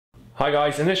Hi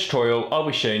guys, in this tutorial I'll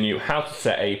be showing you how to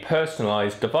set a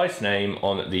personalised device name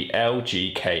on the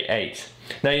LG K8.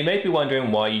 Now you may be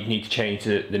wondering why you need to change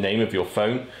the name of your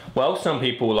phone. Well, some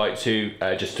people like to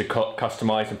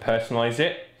customise and personalise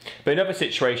it. But in other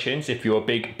situations, if you're a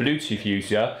big Bluetooth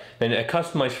user, then a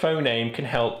customised phone name can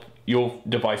help your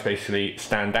device basically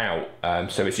stand out,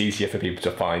 so it's easier for people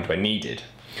to find when needed.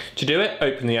 To do it,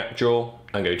 open the app drawer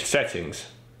and go to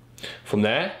Settings. From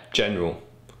there, General.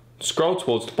 Scroll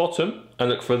towards the bottom and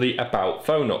look for the About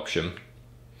Phone option.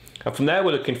 And from there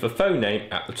we're looking for phone name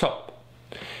at the top.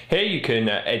 Here you can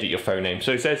edit your phone name.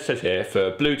 So it says here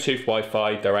for Bluetooth,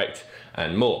 Wi-Fi, Direct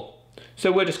and more.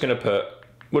 So we'll just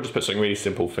put something really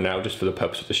simple for now, just for the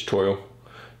purpose of this tutorial.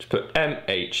 Just put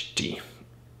MHD.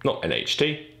 Not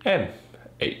NHD,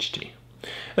 MHD.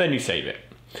 And then you save it.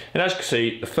 And as you can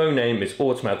see, the phone name is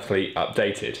automatically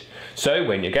updated. So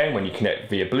when you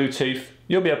connect via Bluetooth,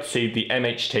 you'll be able to see the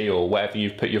MHT or whatever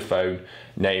you've put your phone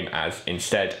name as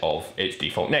instead of its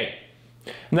default name.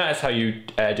 And that is how you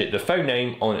edit the phone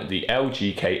name on the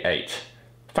LG K8.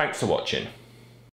 Thanks for watching.